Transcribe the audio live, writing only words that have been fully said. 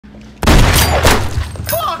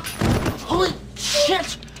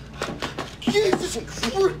Okay.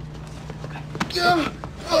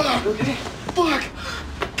 Fuck.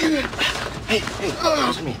 Hey,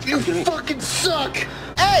 listen to me. You fucking suck.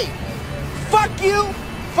 Hey, fuck you,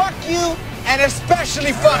 and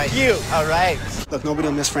especially fuck you. All right. Look, nobody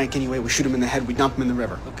will miss Frank anyway. We shoot him in the head, we dump him in the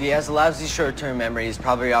river. Look, he has a lousy short-term memory. He's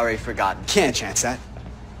probably already forgotten. Can't chance that.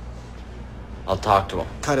 I'll talk to him.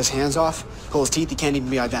 Cut his hands off, pull his teeth, he can't even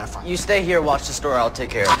be identified. You stay here, watch the store. I'll take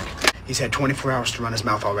care of it. He's had 24 hours to run his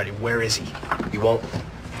mouth already. Where is he? He won't.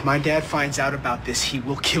 If my dad finds out about this, he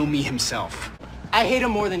will kill me himself. I hate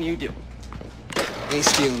him more than you do. I ain't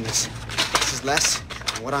stealing this. This is less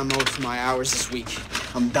than what I'm owed for my hours this week.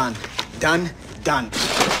 I'm done. Done.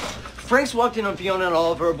 Frank's walked in on Fiona and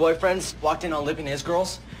all of her boyfriends. Walked in on Lippy and his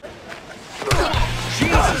girls.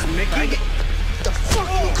 Jesus, Mickey. The fuck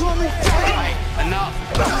you call me? Right, enough.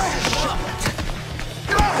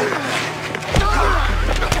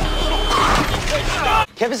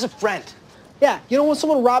 Kev is a friend. Yeah, you know when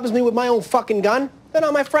someone robs me with my own fucking gun? They're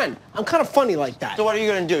not my friend. I'm kind of funny like that. So what are you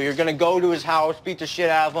gonna do? You're gonna go to his house, beat the shit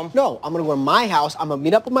out of him? No, I'm gonna go to my house, I'm gonna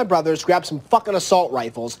meet up with my brothers, grab some fucking assault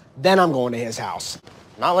rifles, then I'm going to his house.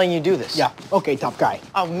 Not letting you do this. Yeah, okay, tough guy.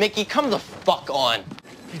 Oh, Mickey, come the fuck on.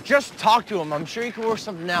 You just talk to him. I'm sure he can work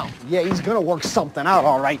something out. Yeah, he's gonna work something out,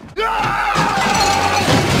 all right. I'll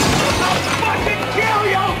fucking kill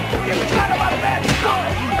you! You son of a bitch!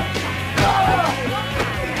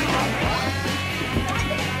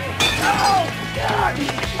 Oh, God!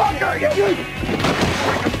 Fucker! You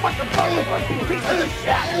fucking piece of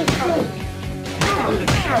shit!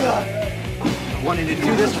 Wanted to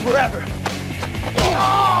do this forever.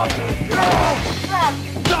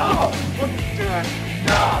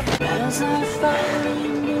 As I finally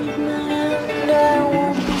meet my end, I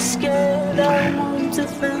won't be scared, I want to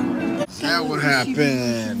find. That what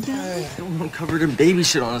happened. Someone covered in baby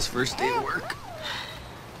shit on his first day of work.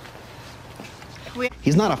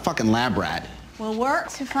 He's not a fucking lab rat. We'll work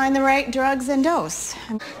to find the right drugs and dose.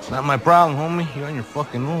 It's not my problem, homie. You're on your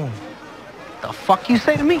fucking own. The fuck you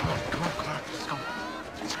say to me? Come on, let's go.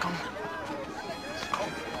 Let's go.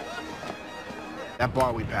 That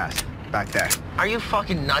bar we passed, back there. Are you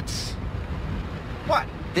fucking nuts? What?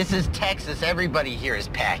 This is Texas. Everybody here is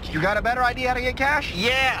packing. You got a better idea how to get cash?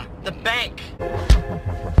 Yeah, the bank.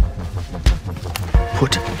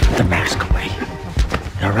 Put the mask away.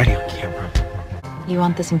 You're already on camera. You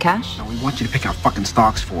want this in cash? No, we want you to pick out fucking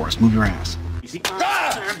stocks for us. Move your ass. Jesus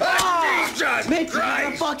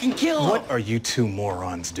Christ! Fucking kill him. What are you two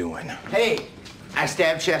morons doing? Hey, I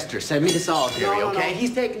stabbed Chester. Send me to solitary, okay?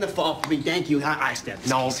 He's taking the fall for me. Thank you. I stabbed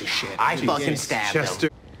this piece of shit. I fucking stabbed him.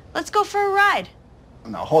 Let's go for a ride.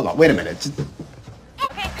 No, hold on. Wait a minute.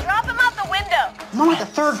 Okay, drop him out the window. I'm on the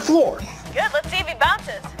third floor. Good, let's see if he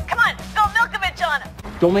bounces. Come on, go Milkovich on him.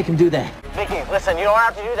 Don't make him do that. Vicky, listen, you don't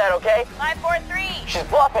have to do that, okay? 543. She's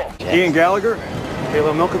bluffing. Ian Gallagher,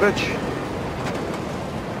 Kayla Milkovich.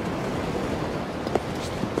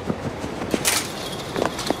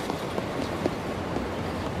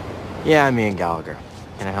 Yeah, I'm Ian Gallagher.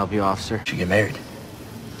 Can I help you, officer? Should get married.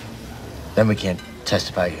 Then we can't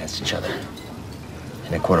testify against each other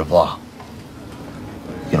in a court of law.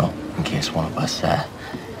 You know, in case one of us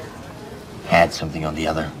had something on the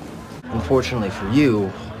other. Unfortunately for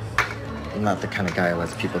you, I'm not the kind of guy who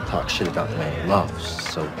lets people talk shit about the man he loves,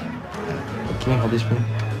 so... Can you hold these for me?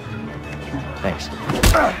 Thanks.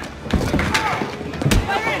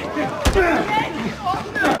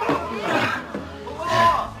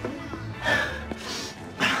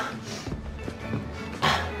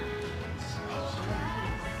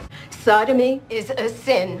 Sodomy is a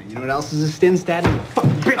sin. You know what else is a sin, Stat? Fucking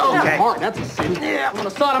bitch. Okay. Hard. That's a sin. Yeah. I'm gonna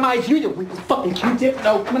sodomize you, you fucking Q-tip.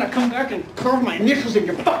 No, I'm gonna come back and carve my initials in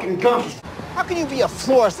your fucking gums. How can you be a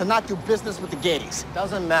florist and not do business with the gays?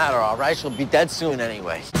 Doesn't matter, all right? She'll be dead soon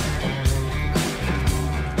anyway.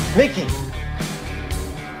 Mickey.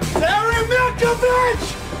 Larry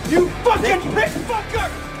Milkovich! You fucking bitch fucker!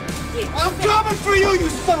 I'm coming for you, you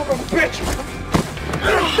son of a bitch!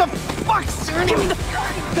 What the fuck, sir? Give me the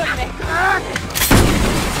fucking gun, man!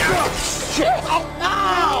 Oh, shit!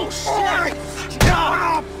 Oh, shit!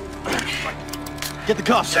 Get the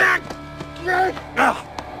cuffs.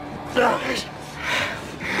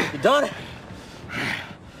 You done?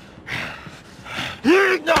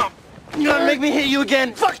 No! You gonna make me hit you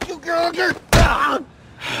again? Fuck you, Gallagher!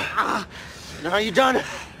 Now you done?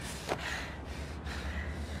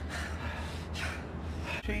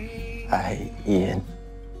 I, Ian,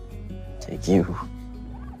 take you,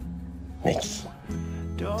 Mickey,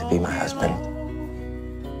 to be my husband.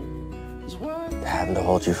 To have him to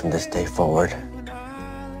hold you from this day forward,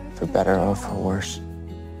 for better or for worse,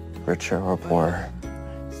 richer or poorer.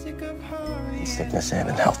 in sickness and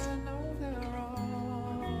in health.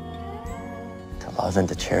 To love and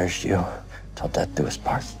to cherish you till death do us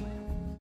part.